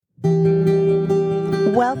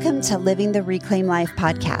Welcome to Living the Reclaim Life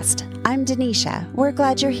podcast. I'm Denisha. We're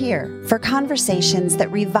glad you're here for conversations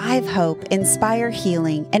that revive hope, inspire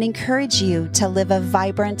healing, and encourage you to live a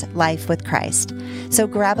vibrant life with Christ. So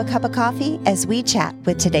grab a cup of coffee as we chat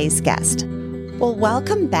with today's guest. Well,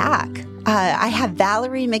 welcome back. I have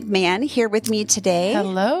Valerie McMahon here with me today.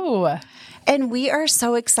 Hello. And we are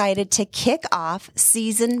so excited to kick off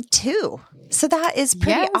season 2. So that is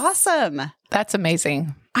pretty awesome. That's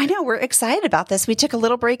amazing. I know, we're excited about this. We took a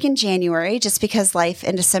little break in January just because life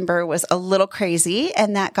in December was a little crazy,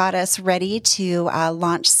 and that got us ready to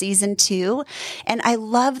launch season 2. And I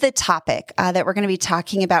love the topic that we're going to be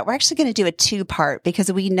talking about. We're actually going to do a 2-part because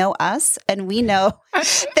we know us and we know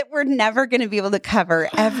that we're never going to be able to cover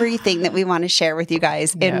everything that we want to share with you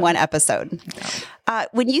guys in one episode.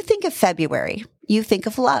 When you think of February, you think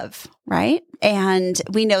of love, right? And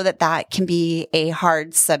we know that that can be a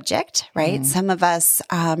hard subject, right? Some of us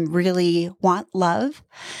really want love.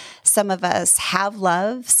 Some of us have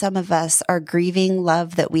love. Some of us are grieving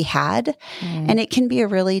love that we had. And it can be a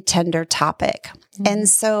really tender topic. And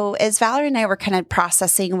so as Valerie and I were kind of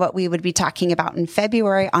processing what we would be talking about in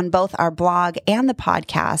February on both our blog and the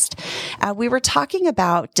podcast, we were talking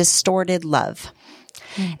about distorted love.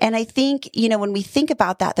 And I think, when we think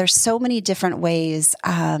about that, there's so many different ways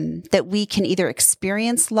that we can either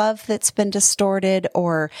experience love that's been distorted,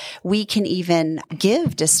 or we can even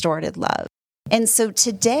give distorted love. And so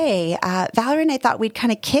today, Valerie and I thought we'd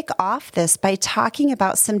kind of kick off this by talking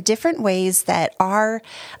about some different ways that our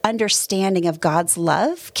understanding of God's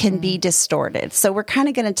love can be distorted. So we're kind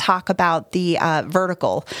of going to talk about the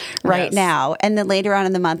vertical right now. And then later on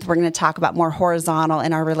in the month, we're going to talk about more horizontal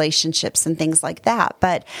in our relationships and things like that.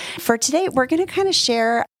 But for today, we're going to kind of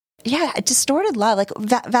share distorted love. Like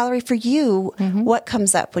Valerie, for you, what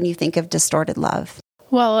comes up when you think of distorted love?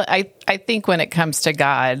 Well, I think when it comes to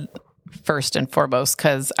God, first and foremost,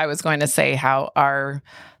 because I was going to say how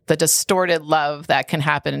the distorted love that can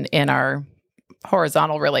happen in our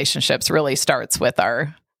horizontal relationships really starts with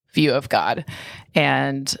our view of God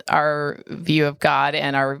and our view of God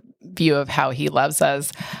and our view of how he loves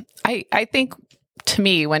us. I think, to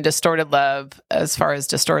me, when distorted love, as far as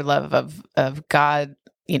distorted love of God,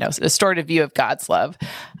 distorted view of God's love,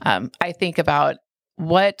 I think about,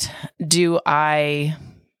 what do I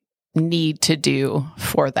need to do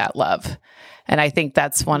for that love? And I think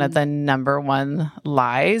that's one of the number one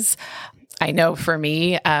lies. I know for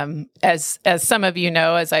me, as some of you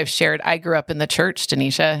know, as I've shared, I grew up in the church,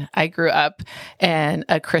 Denisha. I grew up in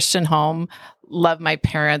a Christian home, love my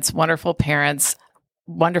parents, wonderful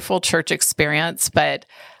church experience. But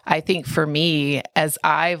I think for me, as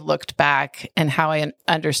I've looked back and how I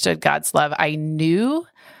understood God's love, I knew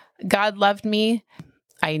God loved me.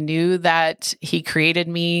 I knew that he created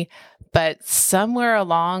me, but somewhere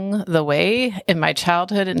along the way in my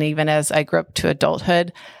childhood, and even as I grew up to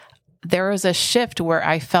adulthood, there was a shift where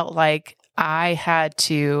I felt like I had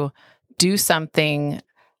to do something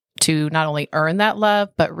to not only earn that love,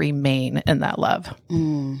 but remain in that love.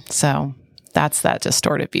 So that's that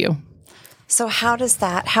distorted view. So how is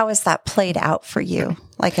that played out for you,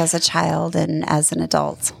 like as a child and as an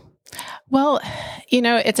adult? Well,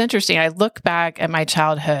 it's interesting. I look back at my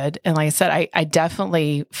childhood, and like I said, I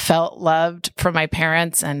definitely felt loved from my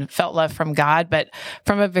parents and felt love from God. But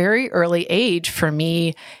from a very early age, for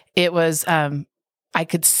me, it was, I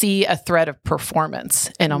could see a thread of performance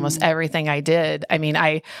in almost everything I did. I mean,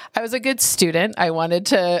 I was a good student. I wanted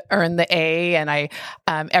to earn the A, and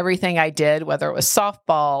everything I did, whether it was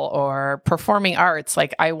softball or performing arts,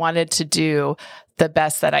 like I wanted to do the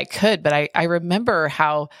best that I could. But I remember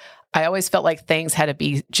how I always felt like things had to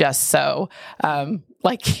be just so.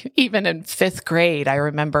 Like even in 5th grade, I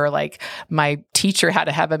remember like my teacher had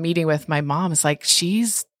to have a meeting with my mom. It's like,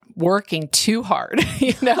 she's working too hard,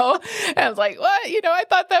 And I was like, what? I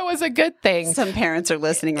thought that was a good thing. Some parents are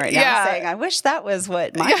listening right now saying, I wish that was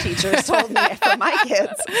what my teachers told me for my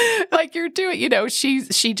kids. Like you're doing,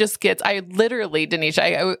 she just gets, I literally,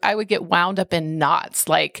 Denisha, I would get wound up in knots,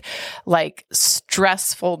 like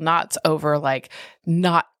stressful knots over like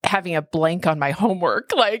not having a blank on my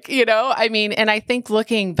homework. And I think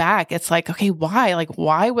looking back, it's like, okay, why? Like,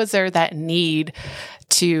 why was there that need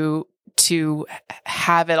to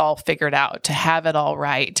have it all figured out, to have it all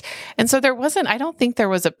right? And so I don't think there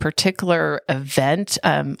was a particular event.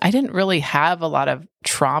 I didn't really have a lot of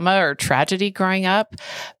trauma or tragedy growing up,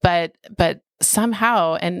 but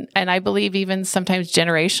somehow, and I believe even sometimes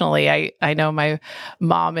generationally, I know my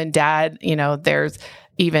mom and dad, there's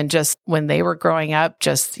even just when they were growing up,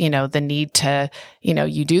 just, the need to,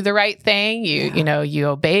 you do the right thing, you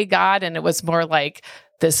obey God. And it was more like,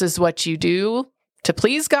 this is what you do. to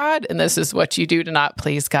please God, and this is what you do to not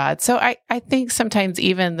please God. So I think sometimes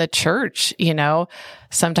even the church,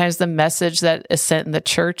 sometimes the message that is sent in the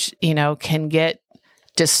church, can get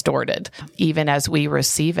distorted even as we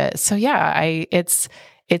receive it. So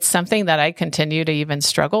it's something that I continue to even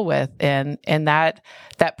struggle with, and that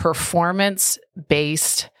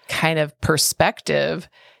performance-based kind of perspective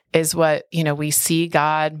is what, we see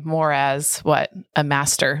God more as what? A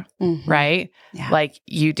master, right? Yeah. Like,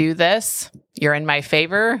 you do this, you're in my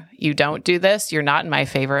favor. You don't do this, you're not in my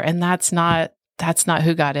favor. And that's not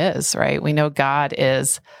who God is, right? We know God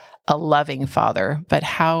is a loving Father, but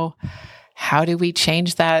how do we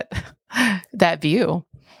change that view?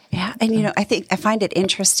 Yeah. And, I find it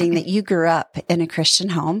interesting that you grew up in a Christian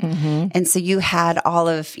home. And so you had all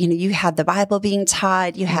of, you had the Bible being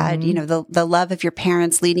taught, you had, the love of your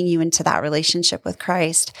parents leading you into that relationship with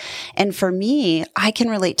Christ. And for me, I can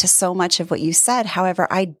relate to so much of what you said. However,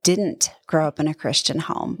 I didn't grow up in a Christian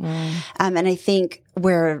home. And I think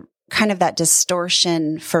where kind of that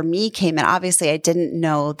distortion for me came in. Obviously, I didn't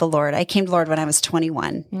know the Lord. I came to the Lord when I was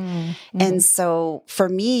 21. And so for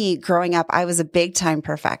me, growing up, I was a big time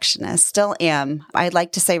perfectionist, still am. I'd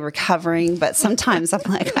like to say recovering, but sometimes I'm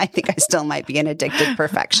like, I think I still might be an addicted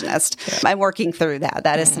perfectionist. I'm working through that.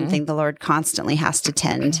 That is something the Lord constantly has to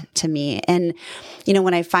tend to me. And,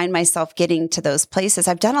 when I find myself getting to those places,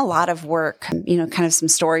 I've done a lot of work, kind of some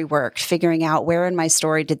story work, figuring out where in my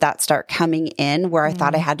story did that start coming in, where I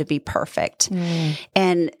thought I had to be perfect.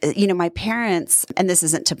 And, my parents, and this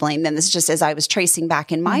isn't to blame them, this is just as I was tracing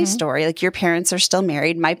back in my story, like, your parents are still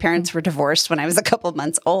married. My parents were divorced when I was a couple of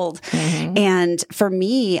months old. And for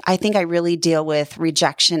me, I think I really deal with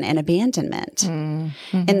rejection and abandonment.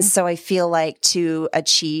 And so I feel like to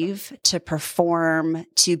achieve, to perform,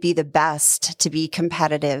 to be the best, to be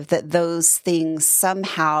competitive, that those things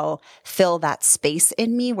somehow fill that space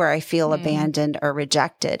in me where I feel abandoned or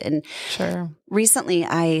rejected. And recently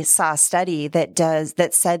I saw a study that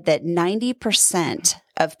said that 90%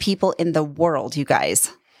 of people in the world, you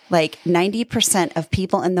guys, like 90% of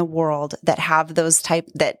people in the world that have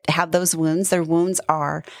those wounds, their wounds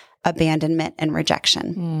are abandonment and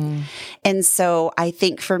rejection. And so I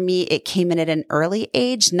think for me, it came in at an early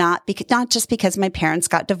age, not just because my parents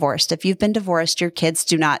got divorced. If you've been divorced, your kids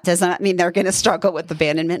does not mean they're going to struggle with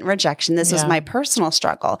abandonment and rejection. This was my personal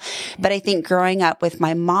struggle. But I think growing up with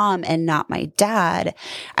my mom and not my dad,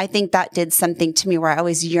 I think that did something to me where I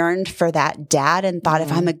always yearned for that dad and thought,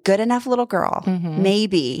 if I'm a good enough little girl,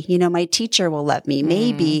 maybe, my teacher will love me.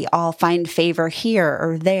 Maybe I'll find favor here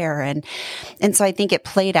or there. And so I think it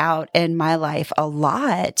played out in my life a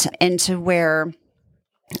lot into where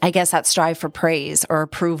I guess that strive for praise or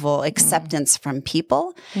approval, acceptance from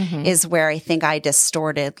people is where I think I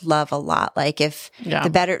distorted love a lot. Like if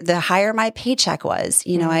the higher my paycheck was,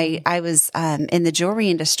 I was in the jewelry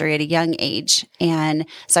industry at a young age. And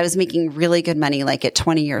so I was making really good money, like at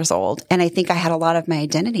 20 years old. And I think I had a lot of my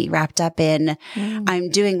identity wrapped up in I'm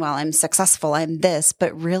doing well, I'm successful, I'm this.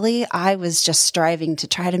 But really, I was just striving to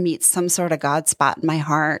try to meet some sort of God spot in my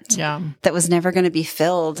heart that was never going to be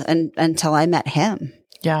filled until I met him.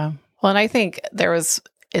 Yeah. Well, and I think it's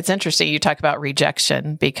interesting you talk about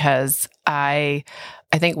rejection, because I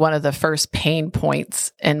think one of the first pain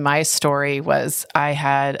points in my story was I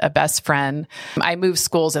had a best friend. I moved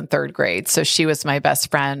schools in third grade. So she was my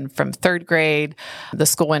best friend from third grade. The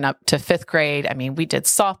school went up to fifth grade. I mean, we did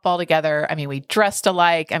softball together. I mean, we dressed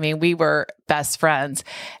alike. I mean, we were best friends.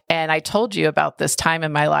 And I told you about this time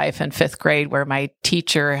in my life in fifth grade where my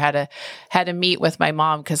teacher had to meet with my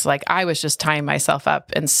mom because like I was just tying myself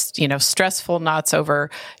up in, stressful knots over,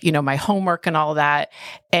 my homework and all that.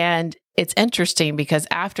 And it's interesting because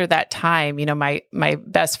after that time, my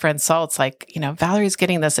best friend saw it's like, Valerie's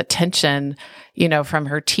getting this attention, from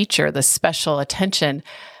her teacher, this special attention.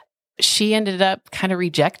 She ended up kind of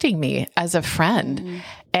rejecting me as a friend.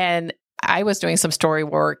 And I was doing some story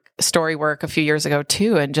work a few years ago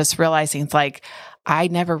too, and just realizing it's like, I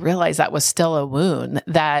never realized that was still a wound,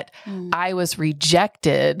 that I was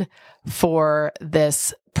rejected for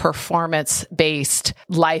this performance-based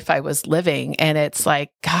life I was living. And it's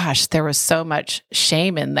like, gosh, there was so much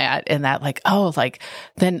shame in that, like, oh, like,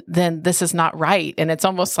 then this is not right. And it's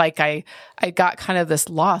almost like I got kind of this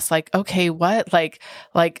loss, like, okay, what? Like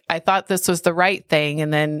I thought this was the right thing.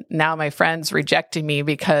 And then now my friend's rejecting me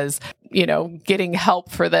because, getting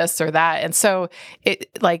help for this or that. And so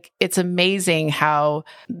it's amazing how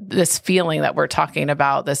this feeling that we're talking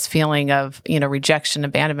about, this feeling of, rejection,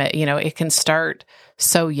 abandonment, it can start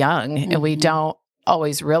so young and we don't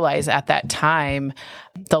always realize at that time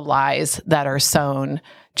the lies that are sown,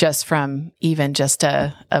 just from even just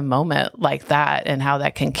a moment like that, and how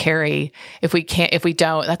that can carry if we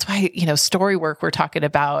don't. That's why, story work we're talking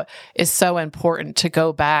about is so important, to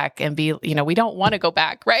go back and be, we don't want to go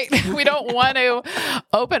back, right? We don't want to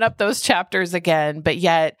open up those chapters again, but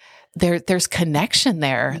yet there's connection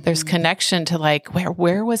there. There's connection to like,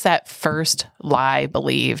 where was that first lie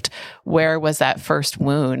believed? Where was that first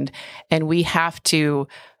wound? And we have to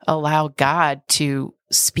allow God to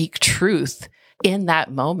speak truth in that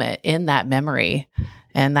moment, in that memory.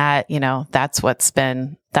 And that, that's what's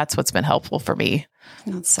been helpful for me.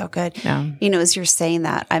 That's so good. Yeah. As you're saying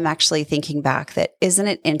that, I'm actually thinking back that, isn't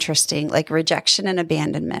it interesting, like rejection and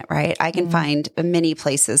abandonment, right? I can find many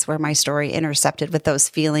places where my story intercepted with those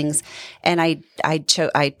feelings, and I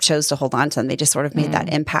chose to hold on to them. They just sort of made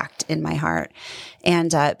that impact in my heart. And,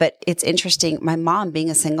 but it's interesting. My mom, being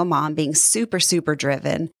a single mom, being super, super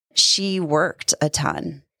driven, she worked a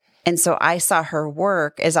ton. And so I saw her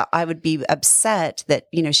work as I would be upset that,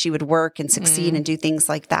 she would work and succeed and do things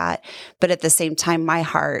like that. But at the same time, my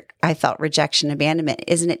heart, I felt rejection, abandonment.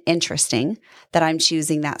 Isn't it interesting that I'm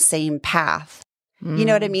choosing that same path? You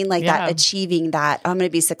know what I mean? Like that, achieving that, I'm going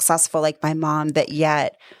to be successful like my mom, but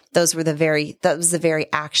yet that was the very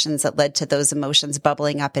actions that led to those emotions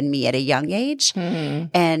bubbling up in me at a young age.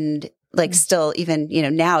 And like still even,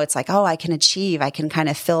 now it's like, oh, I can kind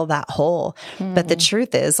of fill that hole. But the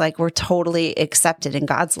truth is, like, we're totally accepted in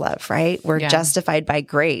God's love, right? We're justified by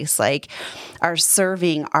grace. Like our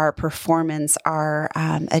serving, our performance, our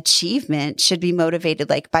achievement should be motivated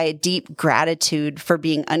like by a deep gratitude for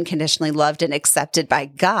being unconditionally loved and accepted by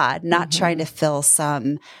God, not trying to fill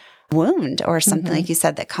some wound or something like you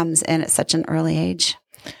said that comes in at such an early age.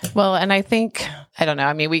 Well, and I think, I don't know,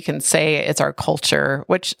 I mean, we can say it's our culture,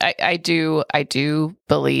 which I do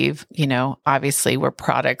believe, obviously we're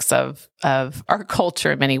products of our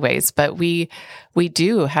culture in many ways, but we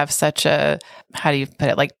do have such a, how do you put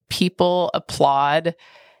it? Like people applaud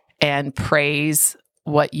and praise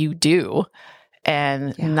what you do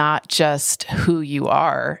and not just who you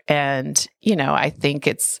are. And, I think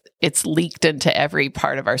it's leaked into every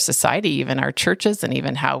part of our society, even our churches, and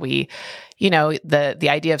even how we, the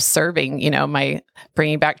idea of serving,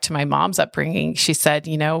 bringing back to my mom's upbringing, she said,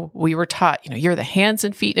 we were taught, you're the hands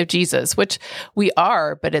and feet of Jesus, which we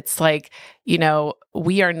are, but it's like,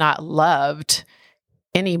 we are not loved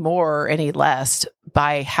any more or any less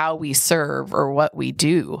by how we serve or what we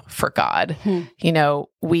do for God.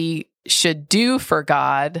 We should do for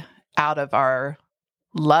God out of our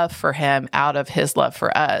love for him, out of his love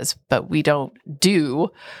for us, but we don't do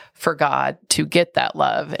for God to get that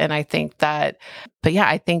love. And I think that, but yeah,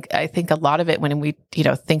 I think a lot of it when we,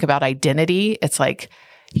 think about identity, it's like,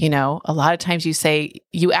 a lot of times you say,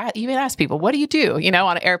 you even ask people, what do you do?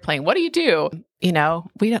 On an airplane, what do you do?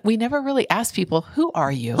 We never really ask people, who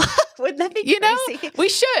are you? Wouldn't that be crazy? We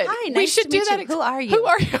should. Hi, nice we should to do meet that. You. Who are you? Who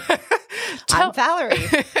are you? I'm Valerie.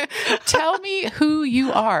 Tell me who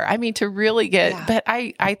you are. I mean, to really get, but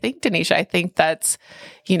I think, Denisha, I think that's,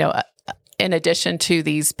 in addition to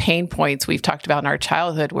these pain points we've talked about in our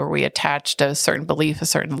childhood where we attached a certain belief, a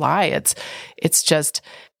certain lie, it's just,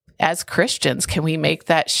 as Christians, can we make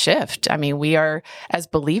that shift? I mean, we are, as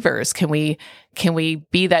believers, can we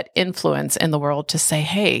be that influence in the world to say,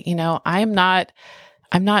 hey, I'm not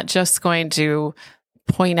just going to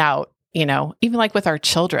point out, even like with our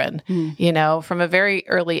children, from a very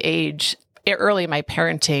early age, early in my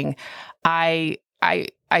parenting, I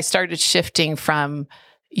started shifting from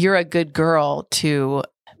you're a good girl to,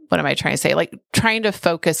 what am I trying to say? Like trying to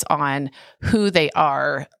focus on who they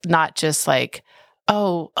are, not just like,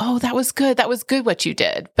 oh, that was good. That was good what you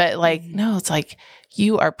did. But like, no, it's like,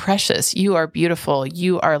 you are precious. You are beautiful.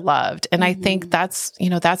 You are loved. And I think that's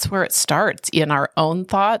where it starts in our own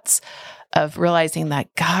thoughts of realizing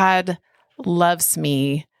that God loves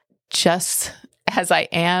me just as I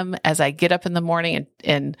am, as I get up in the morning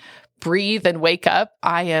and breathe and wake up.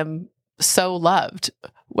 I am so loved,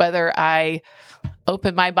 whether I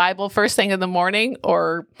open my Bible first thing in the morning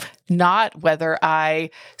or not, whether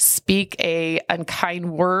I speak a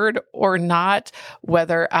unkind word or not,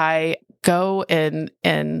 whether I go and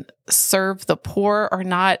serve the poor or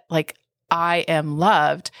not, like I am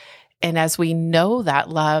loved. And as we know that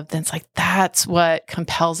love, then it's like, that's what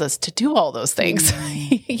compels us to do all those things,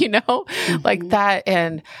 like that.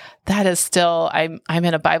 And that is still, I'm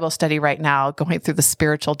in a Bible study right now going through the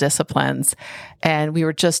spiritual disciplines. And we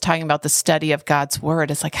were just talking about the study of God's word.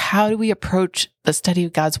 It's like, how do we approach the study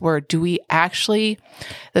of God's word? Do we actually,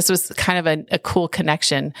 this was kind of a cool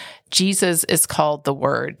connection. Jesus is called the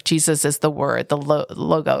word. Jesus is the word, the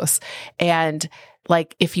logos. And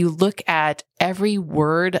like if you look at every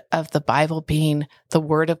word of the Bible being the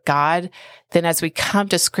word of God, then as we come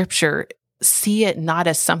to scripture, see it not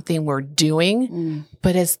as something we're doing,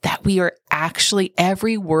 but as that we are actually,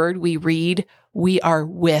 every word we read, we are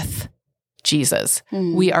with Jesus.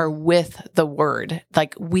 We are with the word.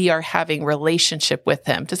 Like we are having relationship with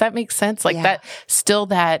him. Does that make sense? Like that, still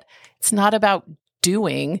that it's not about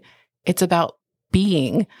doing, it's about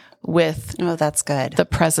being with that's good. the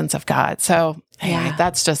presence of God. So anyway,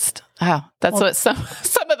 that's just, what some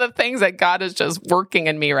of the things that God is just working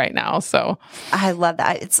in me right now. So I love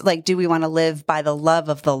that. It's like, do we want to live by the love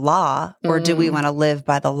of the law, or do we want to live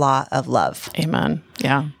by the law of love? Amen.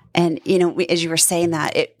 Yeah. And, as you were saying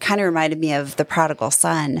that, it kind of reminded me of the prodigal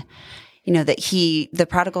son, that the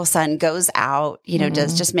prodigal son goes out,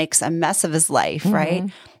 just makes a mess of his life,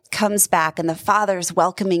 right? Comes back and the father's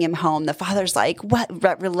welcoming him home. The father's like,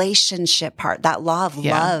 what relationship part, that law of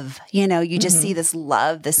love, you just see this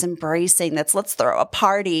love, this embracing, let's throw a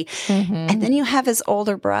party. And then you have his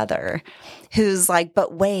older brother who's like,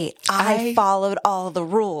 but wait, I followed all the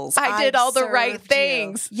rules. I did all the right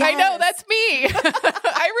things. Yes. I know, that's me.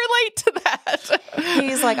 I relate to that.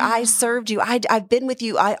 He's like, I served you. I've been with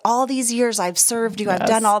you. All these years I've served you. I've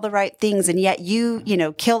done all the right things. And yet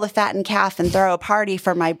you kill the fattened calf and throw a party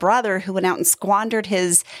for my brother who went out and squandered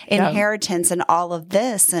his inheritance and all of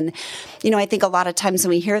this. And, I think a lot of times when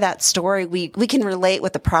we hear that story, we can relate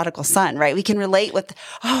with the prodigal son, right? We can relate with,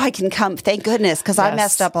 I can come, thank goodness, because I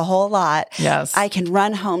messed up a whole lot. Yes. I can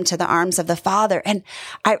run home to the arms of the Father. And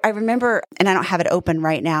I remember, and I don't have it open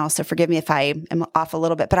right now, so forgive me if I am off a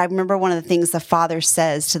little bit, but I remember one of the things the father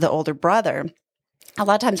says to the older brother. A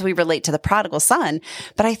lot of times we relate to the prodigal son,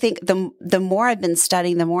 but I think the more I've been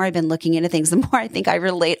studying, the more I've been looking into things, the more I think I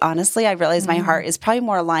relate. Honestly, I realize my heart is probably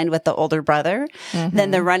more aligned with the older brother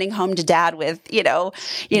than the running home to dad with, here,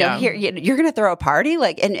 you're going to throw a party,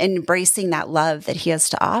 like, and embracing that love that he has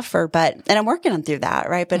to offer. And I'm working on through that,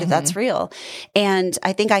 right? But that's real. And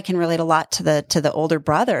I think I can relate a lot to the older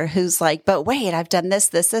brother who's like, but wait, I've done this,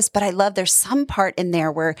 but I love there's some part in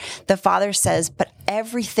there where the father says, but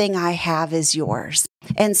everything I have is yours.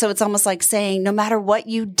 And so it's almost like saying, no matter what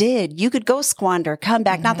you did, you could go squander, come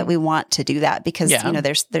back. Not that we want to do that because,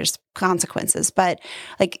 there's consequences, but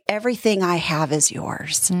like everything I have is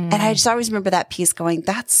yours. And I just always remember that piece going,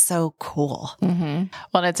 that's so cool. Well,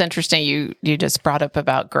 and it's interesting. You just brought up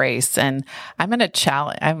about grace, and I'm going to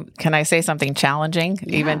challenge. Can I say something challenging,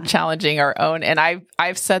 even challenging our own? And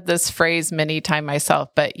I've said this phrase many times myself,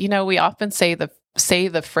 but we often say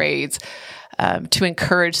the phrase, to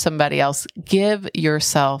encourage somebody else, give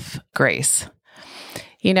yourself grace.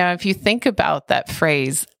 If you think about that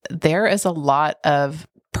phrase, there is a lot of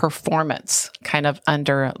performance kind of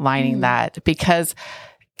underlining that, because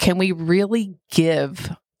can we really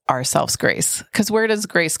give ourselves grace? Because where does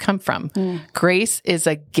grace come from? Grace is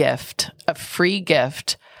a gift, a free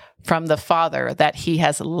gift from the Father that he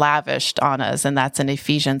has lavished on us. And that's in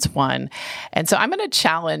Ephesians 1. And so I'm going to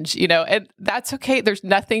challenge, and that's okay. There's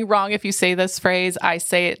nothing wrong if you say this phrase. I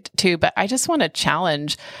say it too, but I just want to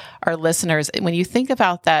challenge our listeners. When you think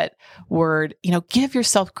about that word, give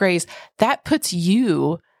yourself grace, that puts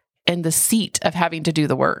you in the seat of having to do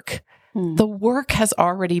the work. The work has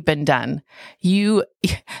already been done. You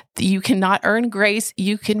cannot earn grace.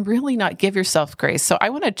 You can really not give yourself grace. So I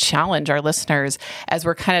want to challenge our listeners as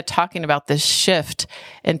we're kind of talking about this shift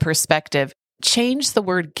in perspective. Change the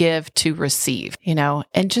word give to receive,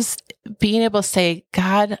 and just being able to say,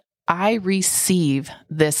 God, I receive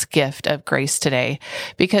this gift of grace today.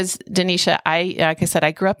 Because Denisha, like I said,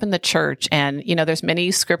 I grew up in the church, and, there's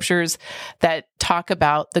many scriptures that talk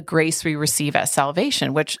about the grace we receive at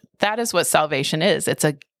salvation, which that is what salvation is. It's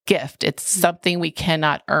a gift. It's something we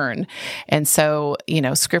cannot earn. And so,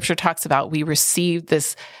 scripture talks about we receive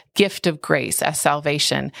this gift of grace as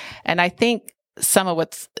salvation. And I think some of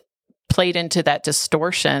what's played into that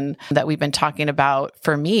distortion that we've been talking about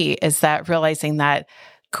for me is that realizing that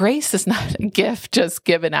grace is not a gift just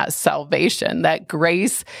given at salvation, that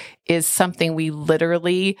grace is something we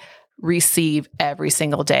literally receive every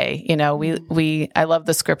single day. I love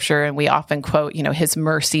the scripture, and we often quote, his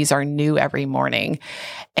mercies are new every morning.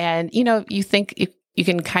 And, you think you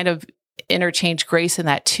can kind of interchange grace in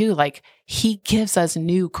that too. Like he gives us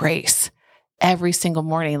new grace every single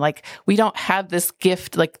morning. Like we don't have this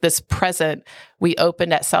gift, like this present we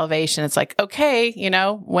opened at salvation. It's like, okay,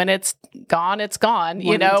 when it's gone, it's gone,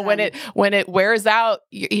 when it wears out,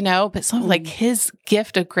 but so like his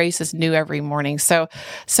gift of grace is new every morning. So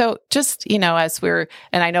just, as and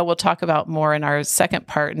I know we'll talk about more in our second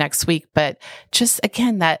part next week, but just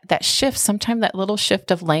again, that shift, sometimes that little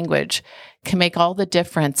shift of language can make all the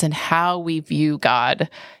difference in how we view God,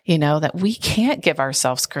 that we can't give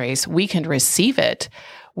ourselves grace. We can receive it.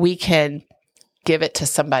 We can give it to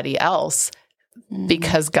somebody else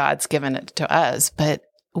because God's given it to us. But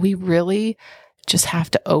we really just have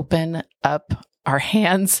to open up our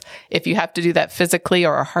hands, if you have to do that physically,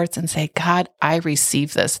 or our hearts, and say, God, I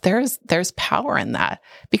receive this. There's power in that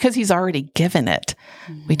because he's already given it.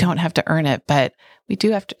 We don't have to earn it, but we do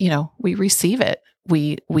have to, we receive it.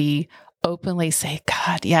 We openly say,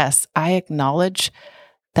 God, yes, I acknowledge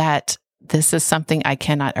that this is something I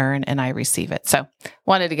cannot earn and I receive it. So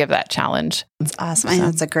wanted to give that challenge. That's awesome. I think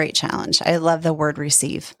that's a great challenge. I love the word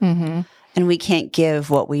receive. And we can't give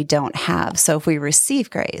what we don't have. So if we receive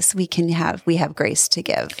grace, we have grace to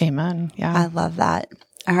give. Amen. Yeah. I love that.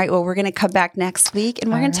 All right. Well, we're going to come back next week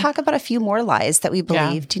and we're going to talk about a few more lies that we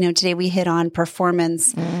believed. Today we hit on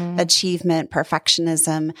performance, achievement,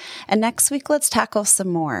 perfectionism. And next week, let's tackle some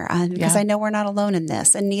more because I know we're not alone in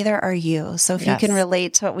this and neither are you. So if you can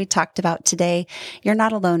relate to what we talked about today, you're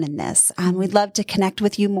not alone in this. We'd love to connect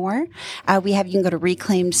with you more. You can go to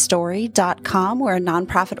reclaimedstory.com. We're a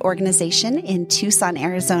nonprofit organization in Tucson,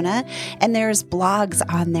 Arizona, and there's blogs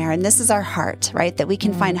on there. And this is our heart, right? That we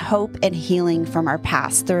can find hope and healing from our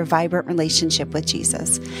past through a vibrant relationship with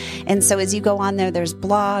Jesus. And so as you go on there, there's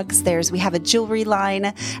blogs, we have a jewelry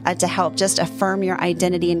line to help just affirm your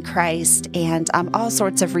identity in Christ, and all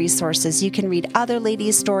sorts of resources. You can read other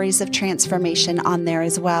ladies' stories of transformation on there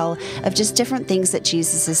as well, of just different things that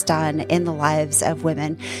Jesus has done in the lives of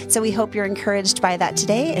women. So we hope you're encouraged by that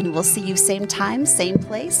today, and we'll see you same time, same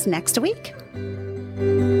place next week.